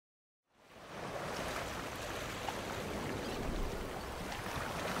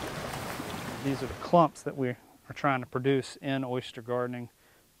These are the clumps that we are trying to produce in oyster gardening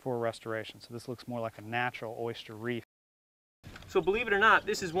for restoration. So this looks more like a natural oyster reef. So believe it or not,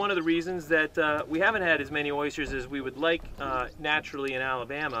 this is one of the reasons that we haven't had as many oysters as we would like naturally in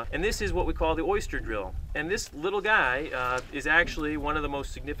Alabama. And this is what we call the oyster drill. And this little guy is actually one of the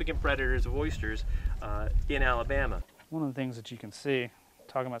most significant predators of oysters in Alabama. One of the things that you can see,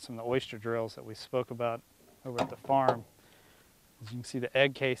 talking about some of the oyster drills that we spoke about over at the farm, is you can see the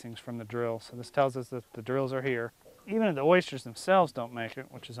egg casings from the drill. So this tells us that the drills are here. Even if the oysters themselves don't make it,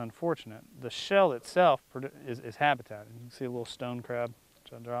 which is unfortunate, the shell itself is habitat. And you can see a little stone crab,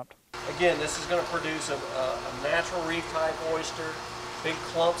 which I dropped. Again, this is going to produce a natural reef type oyster, big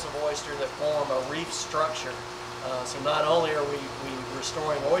clumps of oyster that form a reef structure. So not only are we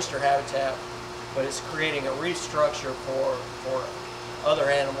restoring oyster habitat, but it's creating a reef structure for other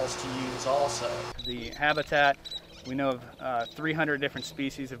animals to use also. The habitat, we know of 300 different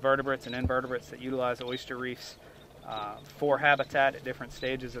species of vertebrates and invertebrates that utilize oyster reefs for habitat at different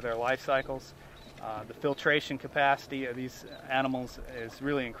stages of their life cycles. The filtration capacity of these animals is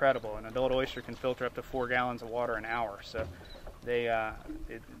really incredible. An adult oyster can filter up to 4 gallons of water an hour. So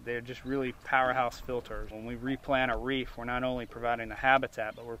they're just really powerhouse filters. When we replant a reef, we're not only providing the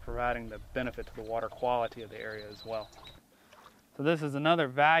habitat, but we're providing the benefit to the water quality of the area as well. So this is another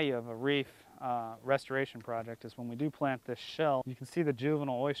value of a reef restoration project, is when we do plant this shell, you can see the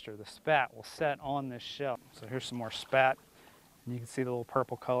juvenile oyster, the spat, will set on this shell. So here's some more spat, and you can see the little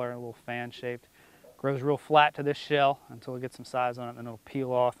purple color, a little fan-shaped. Grows real flat to this shell until it gets some size on it, and then it'll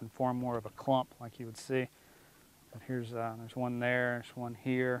peel off and form more of a clump like you would see. But here's there's one there, there's one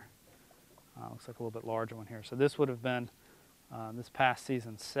here. Looks like a little bit larger one here. So this would have been this past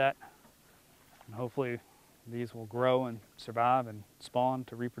season's set, and hopefully these will grow and survive and spawn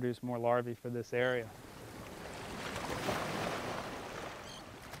to reproduce more larvae for this area.